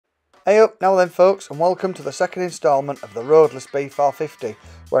Hey up, now then folks, and welcome to the second instalment of the Roadless B450,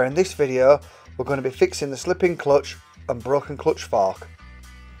 where in this video we're going to be fixing the slipping clutch and broken clutch fork,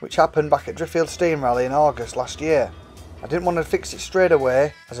 which happened back at Driffield Steam Rally in August last year. I didn't want to fix it straight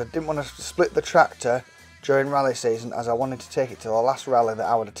away as I didn't want to split the tractor during rally season, as I wanted to take it to the last rally that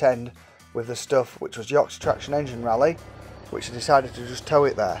I would attend with the stuff, which was Yorkshire Traction Engine Rally, which I decided to just tow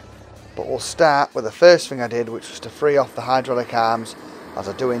it there. But we'll start with the first thing I did, which was to free off the hydraulic arms, as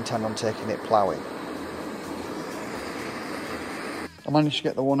I do intend on taking it ploughing. I managed to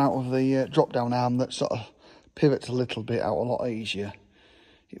get the one out of the drop down arm that sort of pivots a little bit out a lot easier.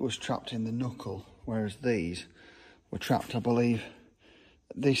 It was trapped in the knuckle, whereas these were trapped, I believe,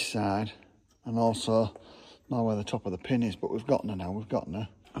 at this side and also not where the top of the pin is, but we've gotten her now,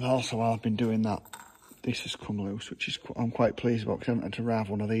 And also while I've been doing that, this has come loose, which is I'm quite pleased about, because I haven't had to rive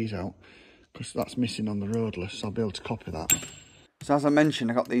one of these out, because that's missing on the Roadless, so I'll be able to copy that. So as I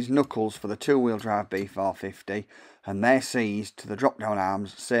mentioned, I got these knuckles for the two-wheel drive B450, and they're seized to the drop-down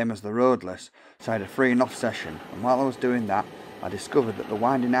arms, same as the Roadless, so I had a free and off session, and while I was doing that, I discovered that the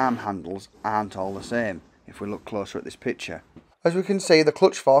winding arm handles aren't all the same, if we look closer at this picture. As we can see, the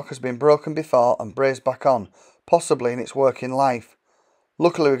clutch fork has been broken before and brazed back on, possibly in its working life.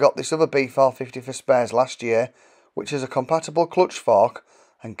 Luckily we got this other B450 for spares last year, which is a compatible clutch fork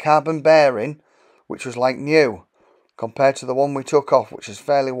and carbon bearing, which was like new, compared to the one we took off, which is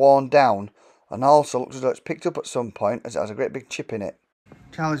fairly worn down, and also looks as though it's picked up at some point, as it has a great big chip in it.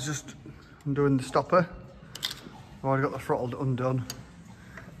 Charlie's just undoing the stopper. I've already got the throttle undone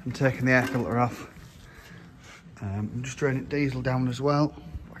and taking the air filter off. I'm just draining diesel down as well.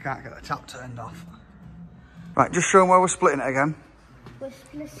 I can't get the tap turned off. Right, just showing where we're splitting it again. We're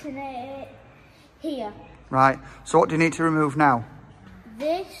splitting it here. Right, so what do you need to remove now?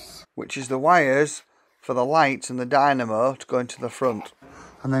 This. Which is the wires for the lights and the dynamo to go into the front.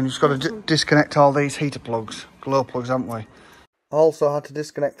 And then you've just got to disconnect all these heater plugs, glow plugs, haven't we? Also had to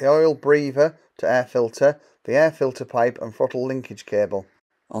disconnect the oil breather to air filter, the air filter pipe and throttle linkage cable.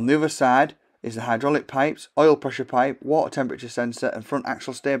 On the other side is the hydraulic pipes, oil pressure pipe, water temperature sensor and front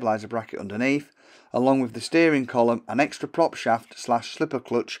axle stabiliser bracket underneath, along with the steering column and extra prop shaft / slipper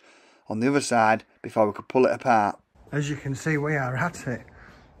clutch on the other side before we could pull it apart. As you can see, we are at it.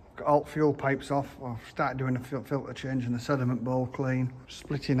 Got all fuel pipes off. Well, I've started doing the filter change and the sediment bowl clean.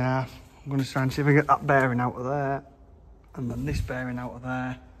 Split in half. I'm going to try and see if I get that bearing out of there and then this bearing out of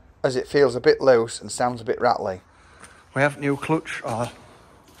there, as it feels a bit loose and sounds a bit rattly. We have new clutch.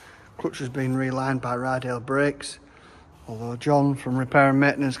 Clutch has been relined by Rydale brakes, although John from repair and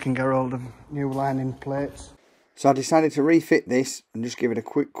maintenance can get hold of new lining plates. So I decided to refit this and just give it a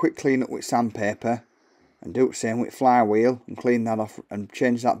quick clean up with sandpaper and do the same with flywheel and clean that off and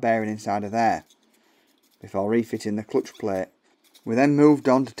change that bearing inside of there before refitting the clutch plate. We then moved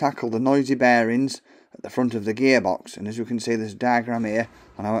on to tackle the noisy bearings at the front of the gearbox, and as you can see there's a diagram here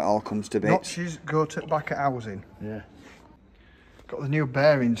on how it all comes to bits. Notches go to the back of housing. Yeah. Got the new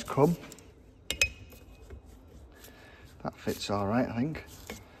bearings come. That fits alright, I think.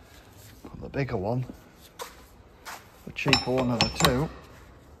 Got the bigger one. The cheaper one of the two.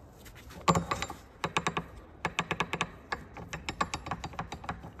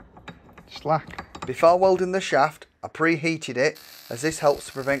 Slack. Before welding the shaft, I preheated it, as this helps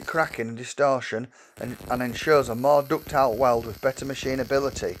to prevent cracking and distortion and ensures a more ductile weld with better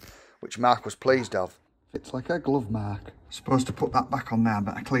machinability, which Mark was pleased of. Fits like a glove, Mark. Supposed to put that back on there,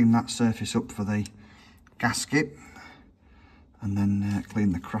 but I cleaned that surface up for the gasket and then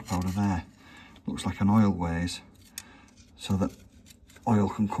cleaned the crap out of there. Looks like an oil ways, so that oil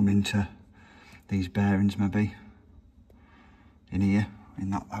can come into these bearings maybe in here, in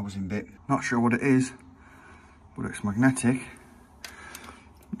that housing bit. Not sure what it is, but it's magnetic.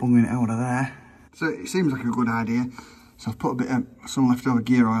 Bunging it out of there. So it seems like a good idea. So I've put a bit of some leftover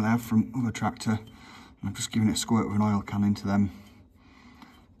gear oil there from other tractor. I'm just giving it a squirt with an oil can into them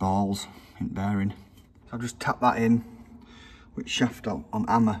balls in bearing. So I've just tapped that in with shaft on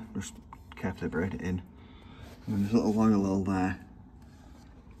hammer, just carefully braid it in. And then there's a little oil hole there.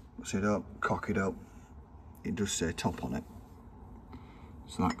 So you don't cock it up, it does say top on it.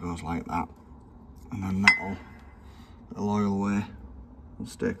 So that goes like that. And then that'll, little oil way, will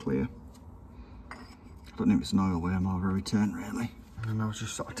stay clear. I don't know if it's an oil way, more of a return really. And then I was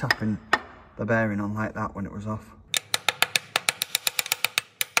just sort of tapping the bearing on like that when it was off.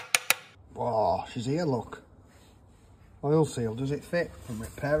 Whoa, she's here, look. Oil seal, does it fit? From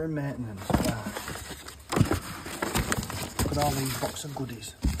repair and maintenance. Wow. Look at all these box of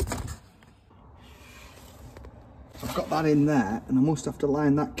goodies. So I've got that in there, and I must have to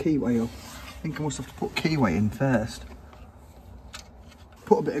line that keyway up. I think I must have to put keyway in first.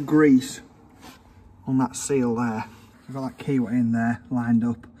 put a bit of grease on that seal there. I've got that keyway in there lined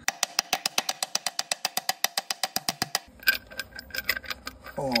up.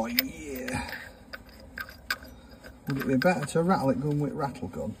 Oh yeah. Would it be better to rattle it gun with rattle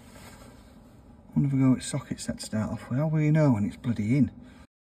gun? I wonder if we go with socket set to start off with. How will you know when it's bloody in?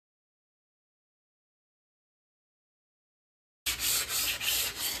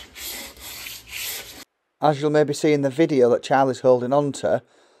 As you'll maybe see in the video that Charlie's holding on to,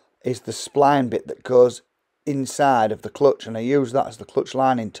 is the spline bit that goes inside of the clutch, and I use that as the clutch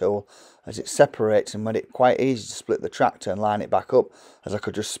lining tool as it separates and made it quite easy to split the tractor and line it back up, as I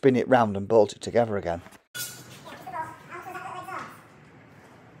could just spin it round and bolt it together again.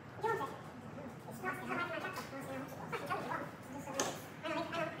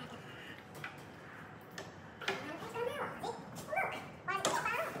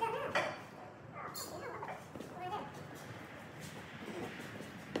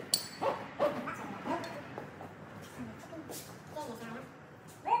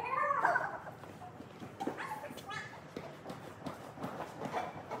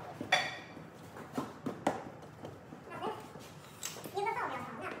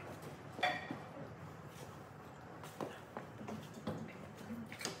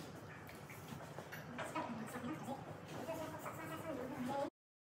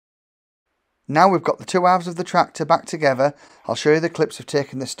 Now we've got the two halves of the tractor back together, I'll show you the clips of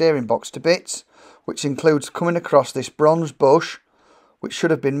taking the steering box to bits, which includes coming across this bronze bush, which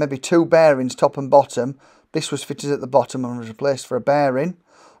should have been maybe 2 bearings top and bottom. This was fitted at the bottom and was replaced for a bearing,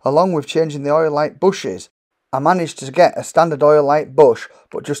 along with changing the oil light bushes. I managed to get a standard oil light bush,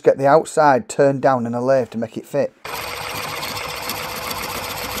 but just get the outside turned down in a lathe to make it fit.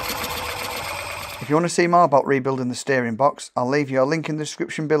 If you want to see more about rebuilding the steering box, I'll leave you a link in the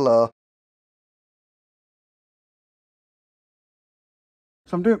description below.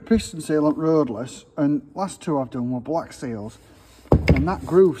 So I'm doing piston seal on Roadless, and last 2 I've done were black seals, and that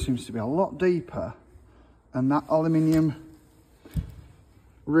groove seems to be a lot deeper, and that aluminium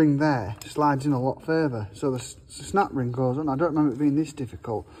ring there slides in a lot further, so the snap ring goes on. I don't remember it being this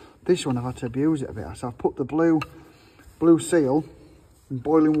difficult. This one I've had to abuse it a bit, so I've put the blue seal in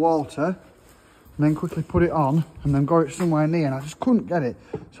boiling water and then quickly put it on and then got it somewhere near, and I just couldn't get it,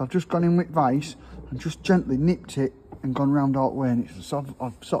 so I've just gone in with vice and just gently nipped it and gone round all the way, and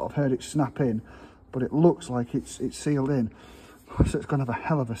I've sort of heard it snap in, but it looks like it's sealed in, so it's going to have a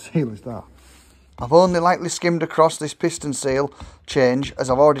hell of a seal, is that. I've only lightly skimmed across this piston seal change, as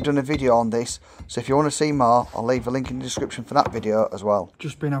I've already done a video on this, so if you want to see more, I'll leave a link in the description for that video as well.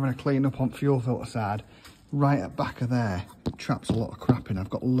 Just been having a clean up on fuel filter side, right at back of there, it traps a lot of crap in. I've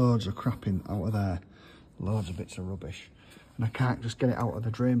got loads of crap in out of there, loads of bits of rubbish, and I can't just get it out of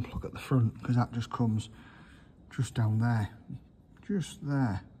the drain plug at the front, because that just comes just down there, just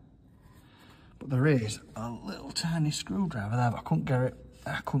there. But there is a little tiny screwdriver there, but I couldn't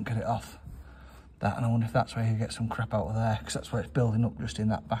get it off that, and I wonder if that's where you get some crap out of there, because that's where it's building up, just in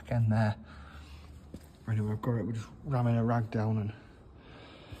that back end there. Anyway, I've got it, we're just ramming a rag down and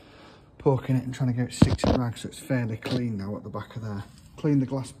poking it and trying to get it stick to the rag, so it's fairly clean now at the back of there. Cleaned the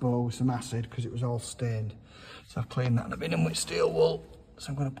glass bowl with some acid because it was all stained, so I've cleaned that, and I've been in with steel wool. So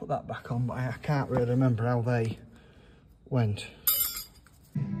I'm going to put that back on, but I can't really remember how they went.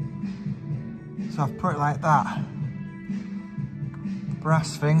 So I've put it like that.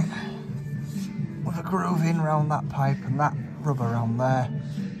 Brass thing with a groove in round that pipe and that rubber around there.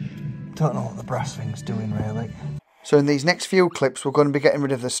 Don't know what the brass thing's doing really. So in these next few clips we're going to be getting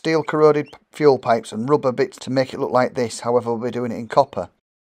rid of the steel corroded fuel pipes and rubber bits to make it look like this, however we'll be doing it in copper.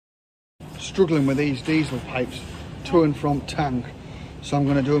 Struggling with these diesel pipes to and from tank. So I'm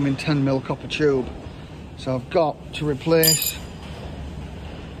going to do them in 10mm copper tube. So I've got to replace,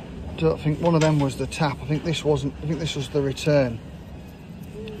 don't think one of them was the tap, I think this wasn't, I think this was the return.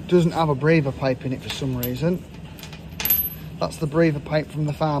 It doesn't have a breather pipe in it for some reason. That's the breather pipe from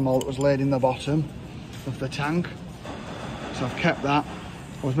the farm hole that was laid in the bottom of the tank. So I've kept that.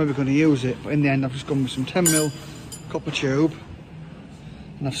 I was maybe going to use it, but in the end I've just gone with some 10mm copper tube,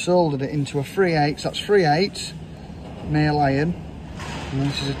 and I've soldered it into a 3/8, that's 3/8 nail iron. And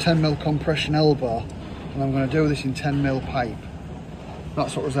this is a 10mm compression elbow, and I'm going to do this in 10mm pipe.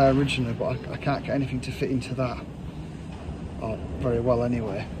 That's what was there originally, but I can't get anything to fit into that. Oh, very well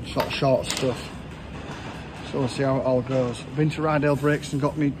anyway, sort of short stuff. So we'll see how it all goes. I've been to Rydale Brakes and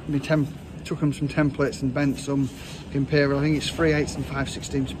got took them some templates and bent some imperial, I think it's 3/8 and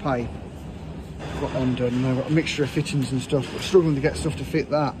 5/16 pipe. Got them done, and I've got a mixture of fittings and stuff, but struggling to get stuff to fit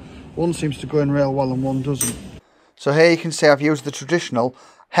that. One seems to go in real well and one doesn't. So here you can see I've used the traditional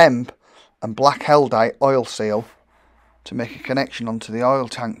hemp and black Heldite oil seal to make a connection onto the oil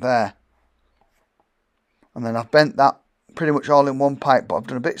tank there. And then I've bent that pretty much all in one pipe, but I've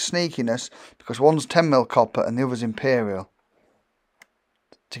done a bit of sneakiness because one's 10mm copper and the other's imperial,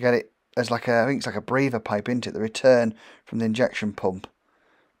 to get it as like a, I think it's like a breather pipe, isn't it? The return from the injection pump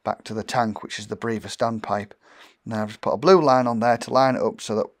back to the tank, which is the breather standpipe. And then I've just put a blue line on there to line it up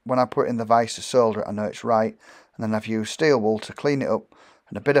so that when I put it in the vise to solder it, I know it's right. And then I've used steel wool to clean it up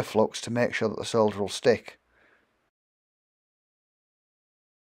and a bit of flux to make sure that the solder will stick.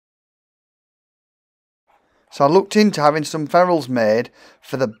 So I looked into having some ferrules made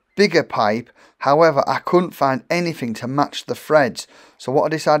for the bigger pipe, however I couldn't find anything to match the threads. So what I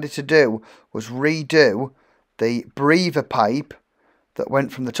decided to do was redo the breather pipe that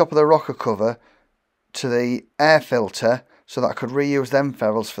went from the top of the rocker cover to the air filter so that I could reuse them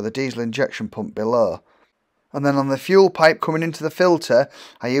ferrules for the diesel injection pump below. And then on the fuel pipe coming into the filter,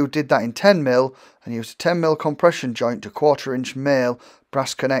 I did that in 10mm and used a 10mm compression joint to 1/4 inch male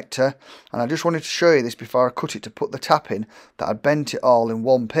brass connector. And I just wanted to show you this before I cut it to put the tap in, that I'd bent it all in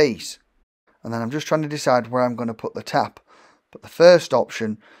one piece. And then I'm just trying to decide where I'm going to put the tap. But the first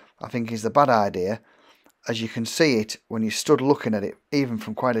option I think is the bad idea. As you can see it when you stood looking at it, even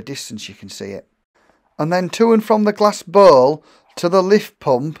from quite a distance you can see it. And then to and from the glass bowl to the lift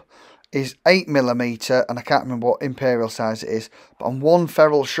pump is 8mm, and I can't remember what imperial size it is, but I'm one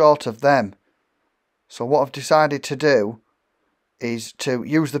ferrule short of them. So what I've decided to do is to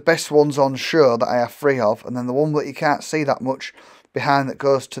use the best ones on show that I have free of, and then the one that you can't see that much behind that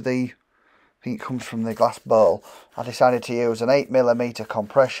goes to the, I think it comes from the glass bowl, I decided to use an 8mm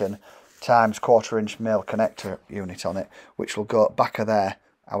compression times 1/4 inch male connector unit on it, which will go back of there,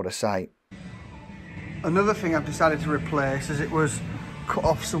 out of sight. Another thing I've decided to replace, as it was cut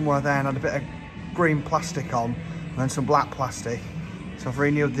off somewhere there and had a bit of green plastic on and then some black plastic, so I've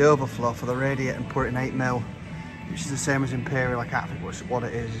renewed the overflow for the radiator and put it in 8mm, which is the same as imperial. I can't think what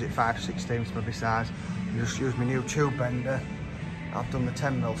it is it 5/16 maybe size. I just used my new tube bender. I've done the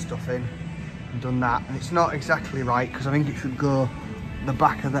 10mm stuff in and done that, and it's not exactly right because I think it should go the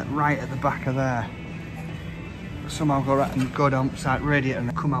back of that, right at the back of there, but somehow go right and go down beside radiator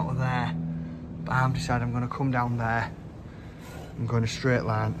and come out of there. But I've decided I'm going to come down there and go in a straight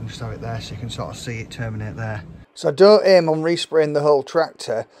line and just have it there so you can sort of see it terminate there. So I don't aim on respraying the whole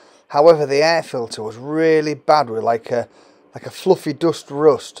tractor. However, the air filter was really bad with like a fluffy dust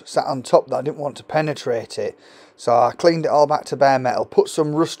rust sat on top that I didn't want to penetrate it. So I cleaned it all back to bare metal, put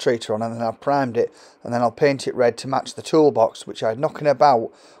some rust treater on, and then I primed it, and then I'll paint it red to match the toolbox, which I had knocking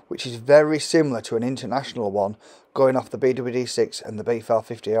about, which is very similar to an international one going off the BWD6 and the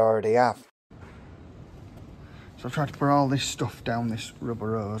B450 I already have. So I've tried to put all this stuff down this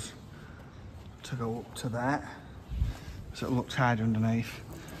rubber hose to go up to there, so it looks tidy underneath.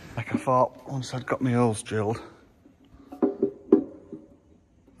 Like I thought, once I'd got my holes drilled,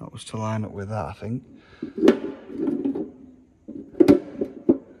 that was to line up with that, I think.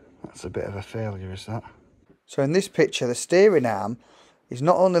 That's a bit of a failure, is that? So in this picture, the steering arm is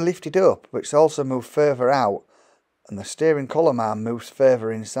not only lifted up, but it's also moved further out, and the steering column arm moves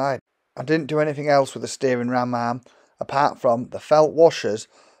further inside. I didn't do anything else with the steering ram arm, apart from the felt washers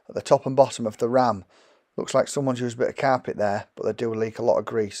at the top and bottom of the ram. Looks like someone's used a bit of carpet there, but they do leak a lot of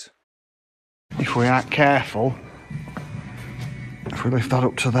grease. If we aren't careful, if we lift that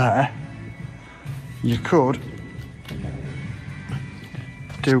up to there, you could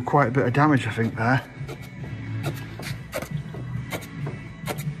do quite a bit of damage, I think, there.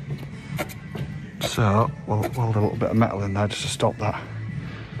 So we'll weld a little bit of metal in there just to stop that.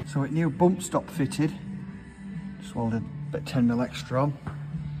 So it new bump stop fitted, just welded a bit 10mm extra on.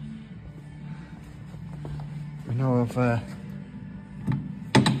 We know of a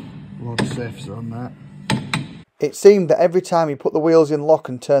load of safes on that. It seemed that every time you put the wheels in lock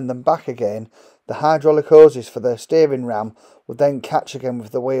and turn them back again, the hydraulic hoses for the steering ram would then catch again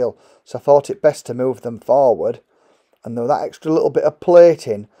with the wheel, so I thought it best to move them forward, and though that extra little bit of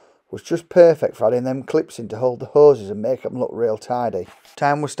plating was just perfect for adding them clips in to hold the hoses and make them look real tidy.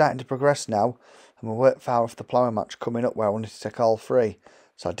 Time was starting to progress now, and we weren't far off the ploughing match coming up where I wanted to take all three,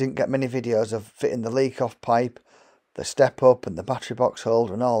 so I didn't get many videos of fitting the leak off pipe, the step up and the battery box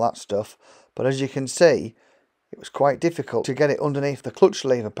holder and all that stuff, but as you can see, it was quite difficult to get it underneath the clutch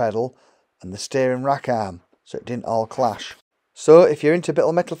lever pedal and the steering rack arm, so it didn't all clash. So if you're into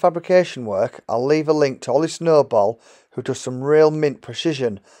little metal fabrication work, I'll leave a link to Ollie Snowball, who does some real mint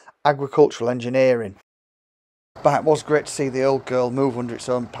precision agricultural engineering. But it was great to see the old girl move under its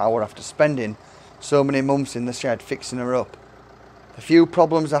own power after spending so many months in the shed fixing her up. The few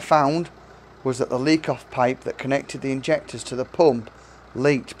problems I found was that the leak-off pipe that connected the injectors to the pump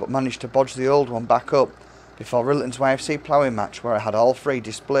leaked, but managed to bodge the old one back up before Rilton's YFC ploughing match, where I had all three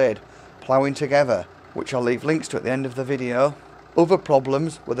displayed ploughing together, which I'll leave links to at the end of the video. Other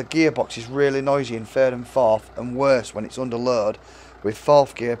problems were the gearbox is really noisy in third and fourth, and worse when it's under load, with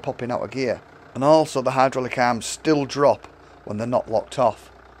fourth gear popping out of gear. And also the hydraulic arms still drop when they're not locked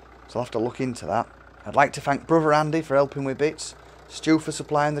off, so I'll have to look into that. I'd like to thank brother Andy for helping with bits, Stu for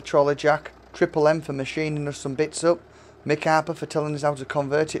supplying the trolley jack, Triple M for machining us some bits up, Mick Harper for telling us how to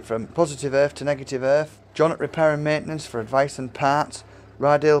convert it from positive earth to negative earth, John at Repair and Maintenance for advice and parts,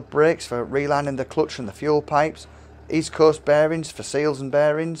 Rydale Brakes for relining the clutch and the fuel pipes, East Coast Bearings for seals and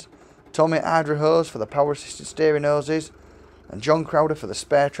bearings, Tommy at Hydro Hose for the power assisted steering hoses, and John Crowder for the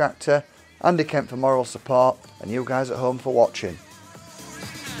spare tractor, Andy Kemp for moral support, and you guys at home for watching.